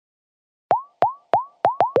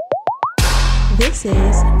This is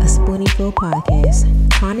a Spooneyful podcast,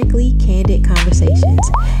 chronically candid conversations,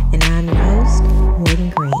 and I'm your host, Morgan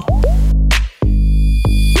Green.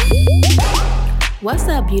 What's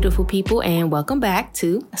up, beautiful people, and welcome back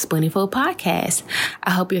to a Spooneyful podcast.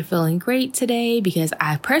 I hope you're feeling great today because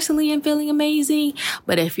I personally am feeling amazing.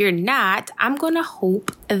 But if you're not, I'm going to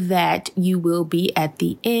hope that you will be at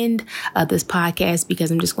the end of this podcast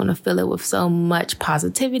because I'm just going to fill it with so much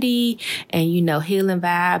positivity and, healing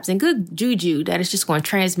vibes and good juju that is just going to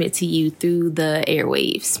transmit to you through the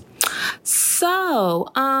airwaves. So,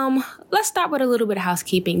 let's start with a little bit of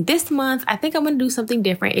housekeeping. This month, I think I'm going to do something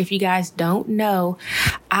different. If you guys don't know,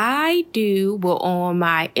 on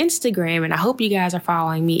my Instagram, and I hope you guys are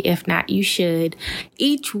following me. If not, you should.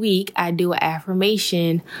 Each week, I do an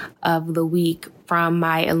affirmation of the week from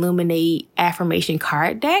my Illuminate affirmation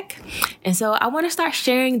card deck. And so I want to start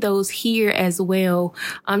sharing those here as well.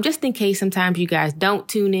 Just in case sometimes you guys don't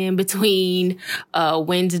tune in between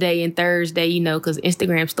Wednesday and Thursday, because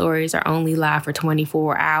Instagram stories are only live for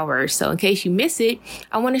 24 hours. So in case you miss it,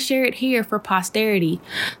 I want to share it here for posterity.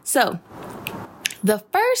 So the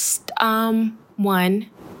first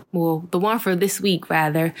the one for this week,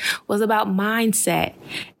 was about mindset.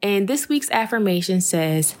 And this week's affirmation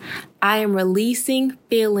says, I am releasing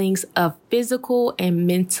feelings of physical and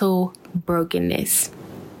mental brokenness.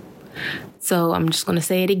 So I'm just going to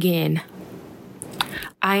say it again.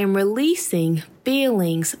 I am releasing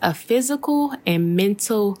feelings of physical and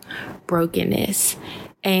mental brokenness.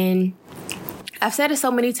 And I've said it so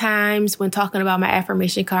many times when talking about my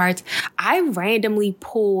affirmation cards, I randomly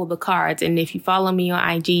pull the cards. And if you follow me on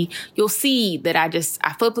IG, you'll see that I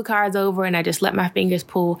flip the cards over and I just let my fingers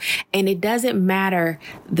pull. And it doesn't matter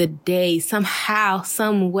the day, somehow,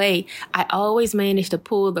 some way, I always manage to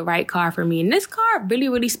pull the right card for me. And this card really,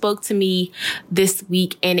 really spoke to me this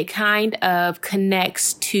week. And it kind of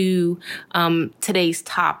connects to today's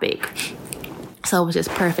topic. So it was just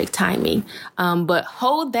perfect timing. But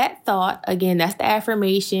hold that thought. Again, that's the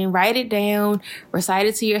affirmation. Write it down, recite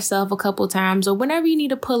it to yourself a couple times, or whenever you need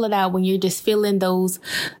to pull it out when you're just feeling those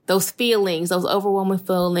feelings, those overwhelming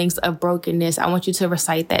feelings of brokenness. I want you to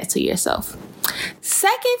recite that to yourself.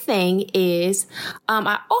 Second thing is,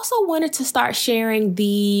 I also wanted to start sharing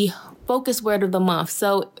the focus word of the month.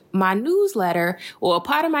 So my newsletter, or a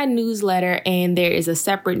part of my newsletter, and there is a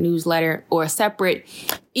separate newsletter or a separate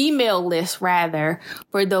email list rather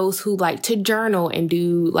for those who like to journal and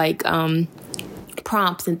do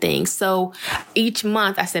prompts and things. So each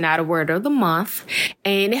month I send out a word of the month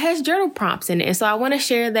and it has journal prompts in it. And so I want to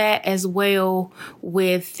share that as well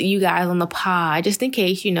with you guys on the pod, just in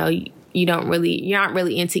case, you're not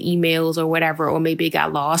really into emails or whatever, or maybe it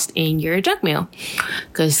got lost in your junk mail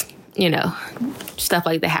because stuff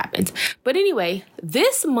like that happens. But anyway,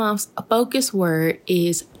 this month's focus word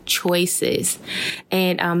is choices.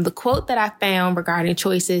 And the quote that I found regarding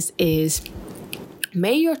choices is,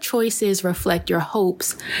 may your choices reflect your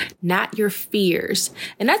hopes, not your fears.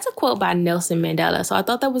 And that's a quote by Nelson Mandela. So I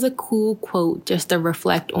thought that was a cool quote just to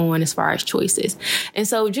reflect on as far as choices. And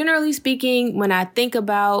so generally speaking, when I think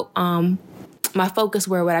about my focus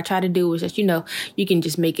word, what I try to do is just, you can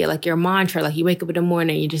just make it like your mantra. Like you wake up in the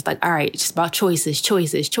morning and you're just like, all right, it's just about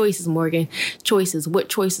choices, Morgan. Choices. What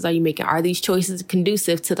choices are you making? Are these choices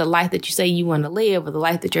conducive to the life that you say you want to live or the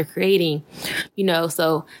life that you're creating?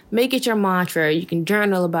 So make it your mantra. You can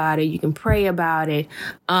journal about it. You can pray about it.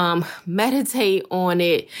 Meditate on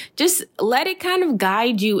it. Just let it kind of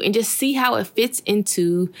guide you and just see how it fits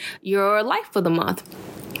into your life for the month.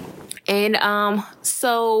 And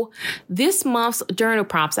so this month's journal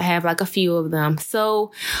prompts, I have a few of them.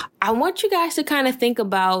 So I want you guys to kind of think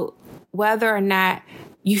about whether or not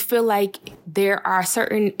you feel like there are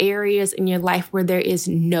certain areas in your life where there is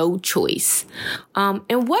no choice.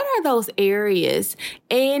 And what are those areas?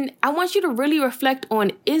 And I want you to really reflect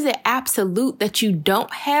on, is it absolute that you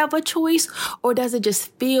don't have a choice? Or does it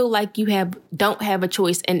just feel like you don't have a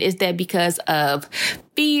choice? And is that because of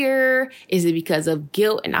fear? Is it because of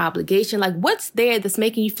guilt and obligation? What's there that's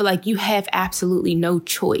making you feel like you have absolutely no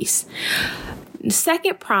choice? The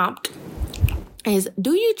second prompt is,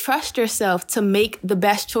 do you trust yourself to make the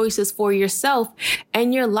best choices for yourself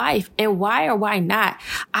and your life? And why or why not?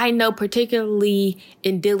 I know particularly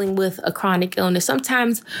in dealing with a chronic illness,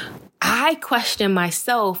 sometimes I question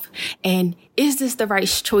myself, and is this the right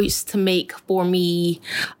choice to make for me?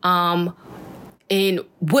 And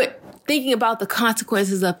thinking about the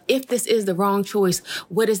consequences of, if this is the wrong choice,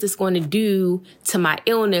 what is this going to do to my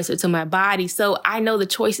illness or to my body? So I know the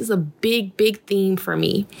choice is a big, big theme for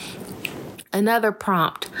me. Another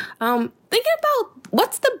prompt, thinking about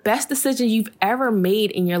What's the best decision you've ever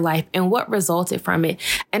made in your life and what resulted from it?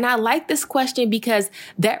 And I like this question because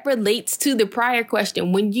that relates to the prior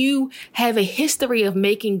question. When you have a history of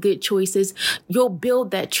making good choices, you'll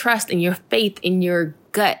build that trust and your faith in your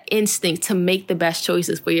gut instinct to make the best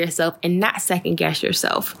choices for yourself and not second guess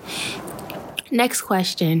yourself. Next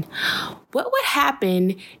question. What would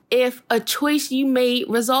happen if a choice you made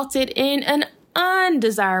resulted in an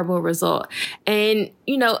undesirable result? And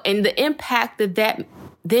the impact that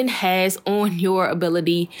then has on your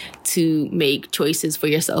ability to make choices for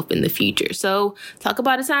yourself in the future. So talk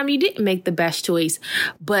about a time you didn't make the best choice,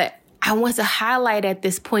 but I want to highlight at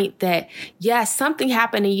this point that yes, something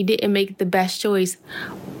happened and you didn't make the best choice,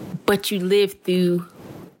 but you lived through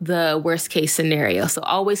the worst case scenario. So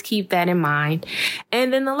always keep that in mind.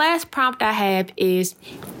 And then the last prompt I have is,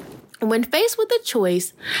 when faced with a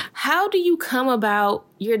choice, how do you come about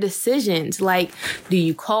your decisions? Like, do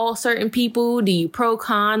you call certain people? Do you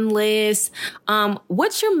pro-con list?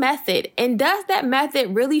 What's your method? And does that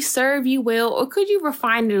method really serve you well? Or could you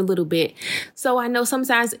refine it a little bit? So I know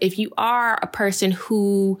sometimes if you are a person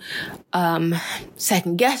who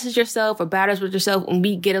second guesses yourself or battles with yourself, and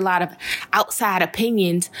we get a lot of outside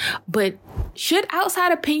opinions, but should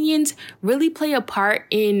outside opinions really play a part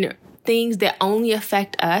in things that only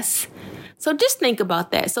affect us? So just think about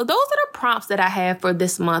that. So those are the prompts that I have for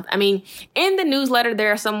this month. I mean, in the newsletter,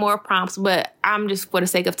 there are some more prompts, but I'm just, for the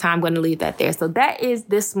sake of time, going to leave that there. So that is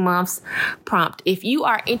this month's prompt. If you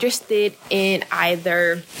are interested in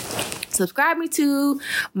either subscribing to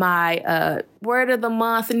my Word of the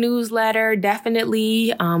Month newsletter,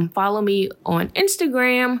 definitely follow me on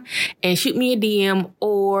Instagram and shoot me a DM,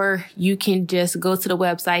 or you can just go to the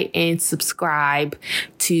website and subscribe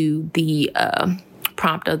to the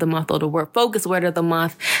prompt of the month or the focus word of the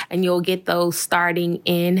month, and you'll get those starting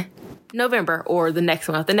in November or the next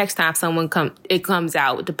month, the next time it comes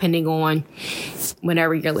out, depending on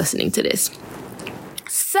whenever you're listening to this.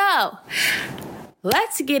 So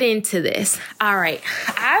let's get into this. All right.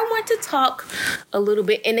 I want to talk a little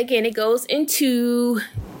bit, and again, it goes into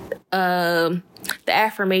the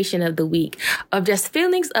affirmation of the week of just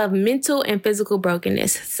feelings of mental and physical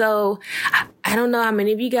brokenness. So I don't know how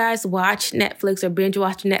many of you guys watch Netflix or binge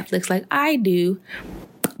watch Netflix like I do,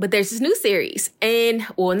 but there's this new series, and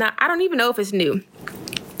I don't even know if it's new.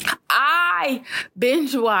 I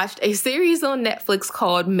binge watched a series on Netflix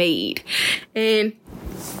called Made, and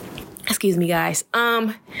excuse me, guys.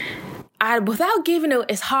 Without giving it,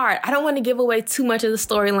 it's hard. I don't want to give away too much of the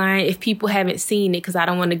storyline if people haven't seen it, because I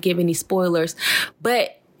don't want to give any spoilers.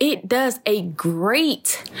 But it does a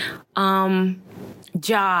great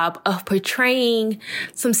job of portraying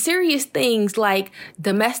some serious things like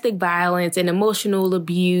domestic violence and emotional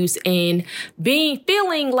abuse, and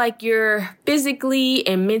feeling like you're physically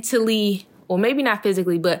and mentally, or maybe not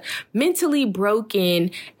physically, but mentally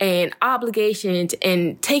broken, and obligations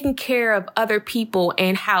and taking care of other people,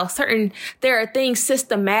 and how there are things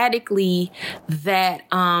systematically that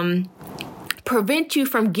prevent you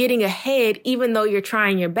from getting ahead, even though you're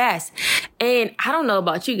trying your best. And I don't know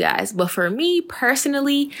about you guys, but for me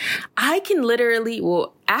personally, I can literally,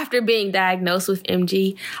 after being diagnosed with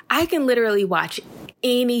MG, I can literally watch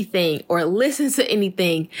anything or listen to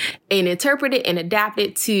anything and interpret it and adapt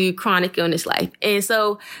it to chronic illness life. And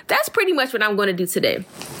so that's pretty much what I'm going to do today.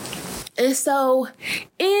 And so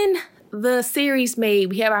in the series Made,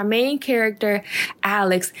 we have our main character,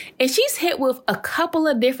 Alex, and she's hit with a couple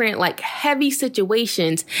of different heavy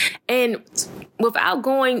situations. And without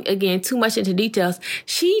going, again, too much into details,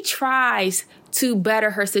 she tries to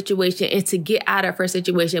better her situation and to get out of her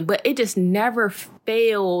situation, but it just never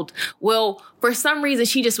failed. Well, for some reason,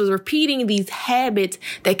 she just was repeating these habits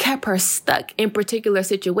that kept her stuck in particular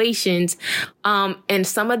situations. And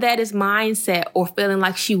some of that is mindset, or feeling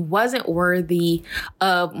like she wasn't worthy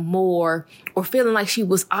of more, or feeling like she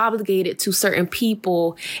was obligated to certain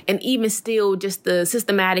people, and even still just the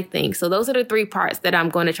systematic things. So those are the three parts that I'm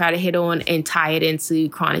going to try to hit on and tie it into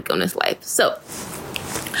chronic illness life. So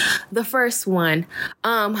the first one,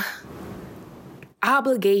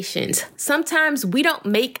 obligations. Sometimes we don't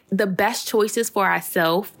make the best choices for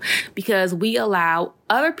ourselves because we allow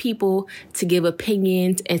other people to give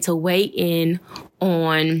opinions and to weigh in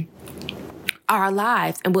on our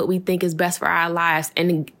lives and what we think is best for our lives.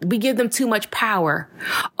 And we give them too much power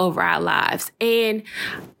over our lives. And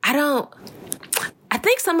I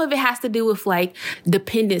think some of it has to do with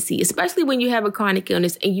dependency, especially when you have a chronic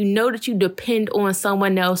illness and you know that you depend on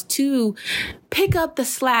someone else to pick up the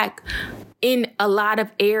slack in a lot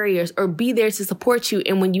of areas or be there to support you.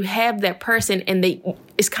 And when you have that person and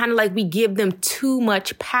it's kind of like we give them too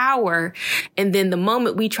much power. And then the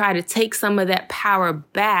moment we try to take some of that power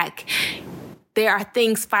back, there are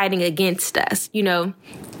things fighting against us, you know?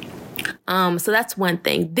 So that's one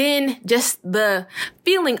thing. Then just the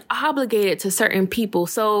feeling obligated to certain people.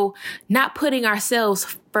 So not putting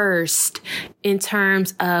ourselves first in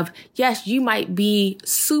terms of, yes, you might be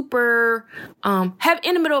super, have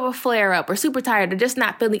in the middle of a flare up or super tired or just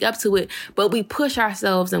not feeling up to it. But we push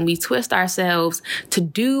ourselves and we twist ourselves to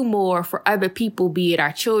do more for other people, be it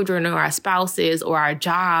our children or our spouses or our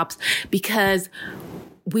jobs, because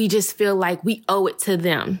we just feel like we owe it to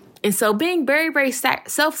them. And so being very, very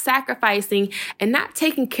self-sacrificing and not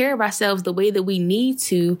taking care of ourselves the way that we need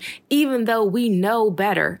to, even though we know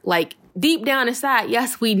better, like deep down inside,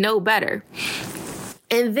 yes, we know better.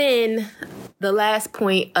 And then the last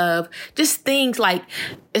point of just things like,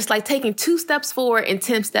 it's like taking 2 steps forward and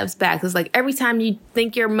 10 steps back. It's like every time you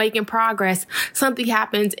think you're making progress, something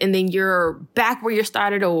happens and then you're back where you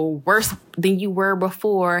started or worse than you were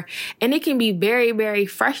before. And it can be very, very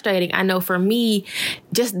frustrating. I know for me,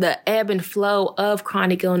 just the ebb and flow of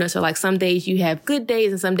chronic illness, or like some days you have good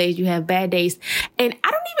days and some days you have bad days. And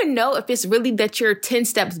I don't even know if it's really that you're 10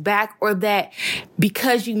 steps back or that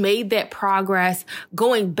because you made that progress,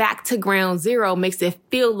 going back to ground zero makes it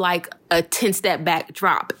feel like a 10-step back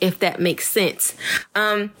drop, if that makes sense.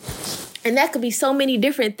 And that could be so many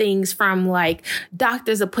different things, from like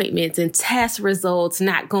doctor's appointments and test results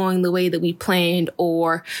not going the way that we planned,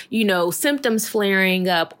 or, you know, symptoms flaring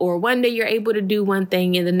up, or one day you're able to do one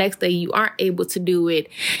thing and the next day you aren't able to do it.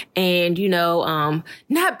 And, you know,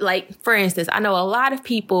 not like, for instance, I know a lot of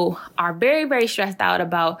people are very, very stressed out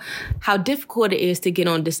about how difficult it is to get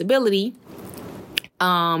on disability.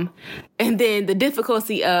 And then the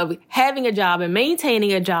difficulty of having a job and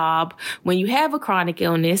maintaining a job when you have a chronic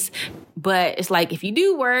illness. But it's like, if you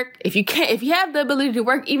do work, if you have the ability to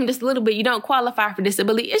work even just a little bit, you don't qualify for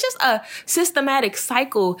disability. It's just a systematic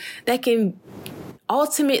cycle that can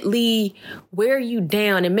ultimately wear you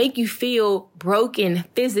down and make you feel broken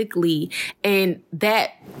physically. And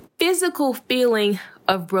that physical feeling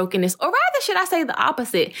of brokenness, or rather, should I say the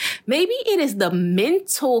opposite? Maybe it is the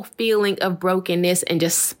mental feeling of brokenness and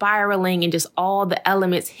just spiraling and just all the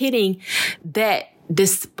elements hitting that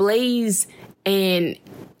displays and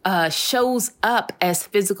shows up as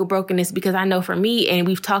physical brokenness. Because I know for me, and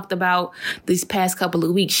we've talked about these past couple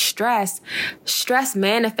of weeks, stress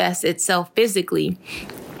manifests itself physically.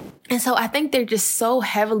 And so I think they're just so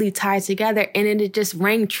heavily tied together, and it just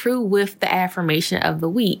rang true with the affirmation of the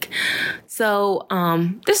week. So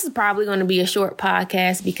this is probably going to be a short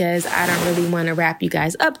podcast because I don't really want to wrap you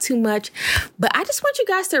guys up too much. But I just want you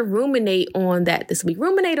guys to ruminate on that this week.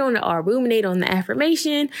 Ruminate on the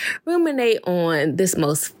affirmation. Ruminate on this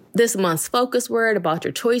month's focus word about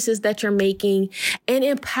your choices that you're making, and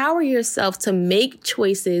empower yourself to make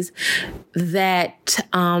choices that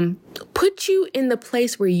put you in the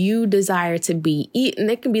place where you desire to be. And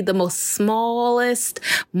it can be the most smallest,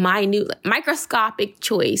 minute, microscopic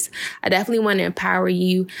choice. I definitely want to empower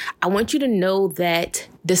you. I want you to know that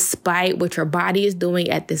despite what your body is doing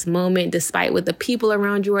at this moment, despite what the people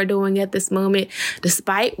around you are doing at this moment,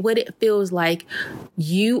 despite what it feels like,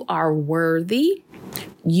 you are worthy.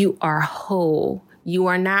 You are whole. You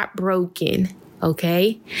are not broken.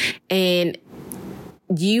 Okay. And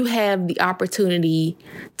you have the opportunity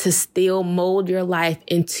to still mold your life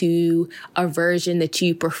into a version that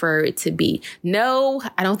you prefer it to be. No,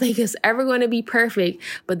 I don't think it's ever going to be perfect,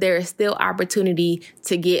 but there is still opportunity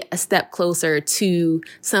to get a step closer to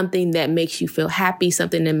something that makes you feel happy,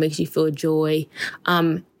 something that makes you feel joy.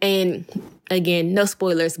 And again, no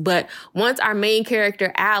spoilers, but once our main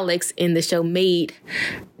character, Alex, in the show Maid,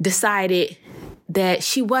 decided that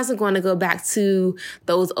she wasn't going to go back to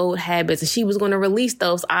those old habits, and she was going to release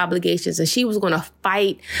those obligations, and she was going to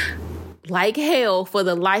fight like hell for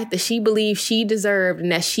the life that she believed she deserved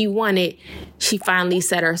and that she wanted, she finally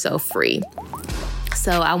set herself free.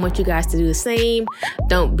 So I want you guys to do the same.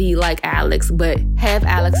 Don't be like Alex, but have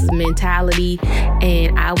Alex's mentality.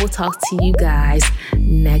 And I will talk to you guys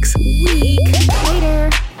next week. Later.